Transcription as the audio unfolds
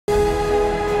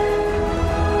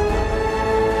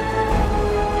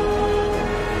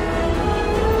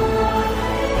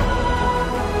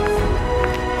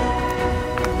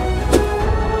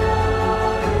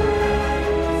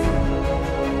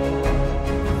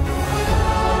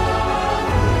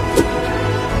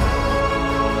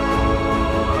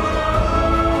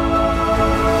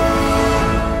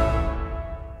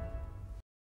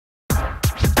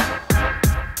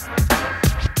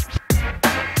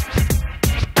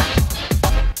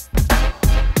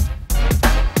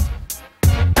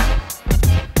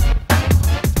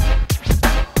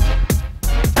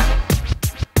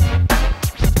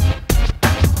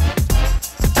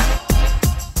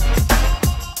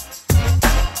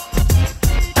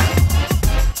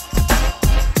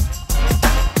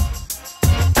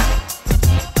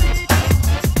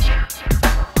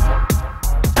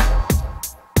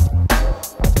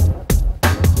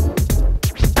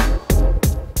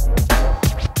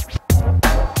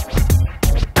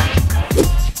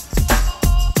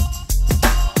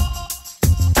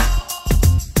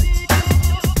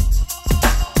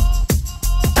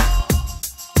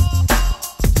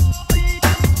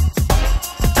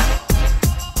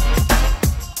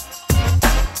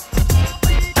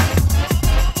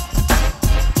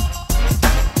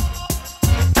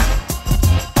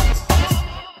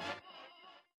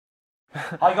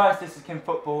Hi guys, this is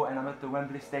Kimfootball and I'm at the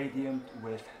Wembley Stadium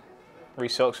with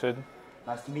Reece Oxford.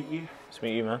 Nice to meet you. Nice to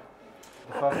meet you, man.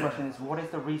 The first question is, what is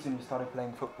the reason you started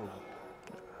playing football?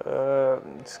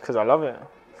 It's because I love it.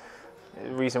 The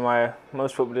reason why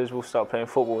most footballers will start playing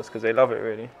football is because they love it,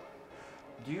 really.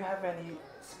 Do you have any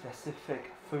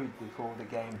specific food before the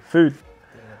game? Food?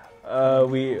 Yeah.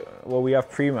 We have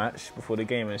pre-match before the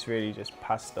game and it's really just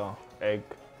pasta, egg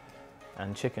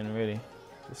and chicken, really.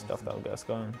 The stuff that will get us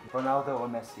going. Ronaldo or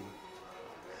Messi?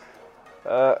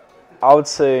 I would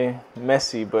say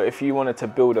Messi, but if you wanted to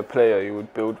build a player, you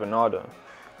would build Ronaldo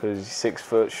because he's 6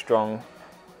 foot, strong,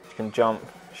 he can jump,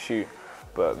 shoot.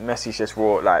 But Messi's just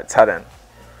raw, like talent.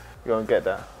 You won't get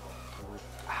that.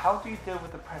 How do you deal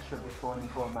with the pressure before and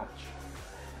before a match?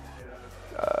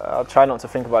 I'll try not to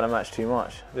think about the match too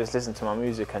much. Just listen to my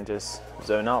music and just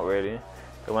zone out, really.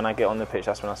 But when I get on the pitch,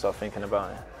 that's when I start thinking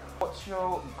about it. What's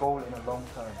your goal in the long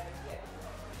term?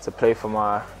 To play for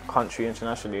my country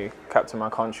internationally, captain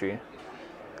my country,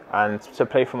 and to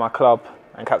play for my club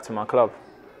and captain my club.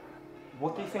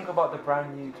 What do you think about the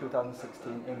brand new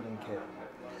 2016 England kit?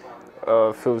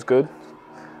 Feels good.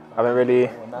 I haven't really...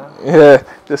 Yeah,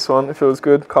 this one, it feels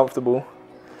good, comfortable.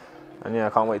 And yeah, I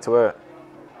can't wait to wear it.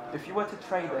 If you were to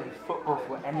trade a football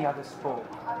for any other sport,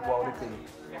 what would it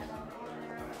be?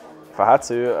 If I had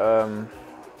to,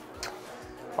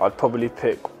 I'd probably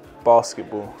pick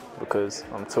basketball because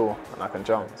I'm tall and I can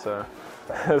jump, so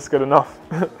that's good enough.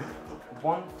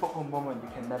 One football moment you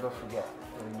can never forget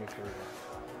during your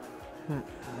career?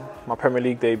 My Premier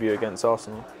League debut against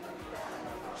Arsenal.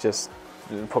 Just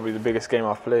probably the biggest game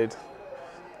I've played.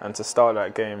 And to start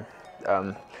that game,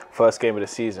 first game of the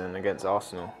season against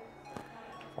Arsenal.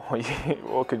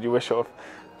 What could you wish of?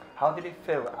 How did it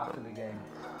feel after the game?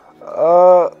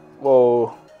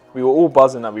 Well, we were all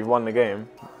buzzing that we won the game,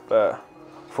 but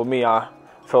for me, I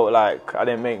felt like I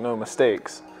didn't make no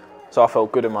mistakes, so I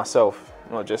felt good in myself,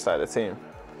 not just like the team.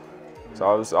 So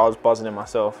I was buzzing in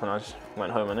myself, and I just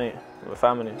went home and ate with the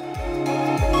family.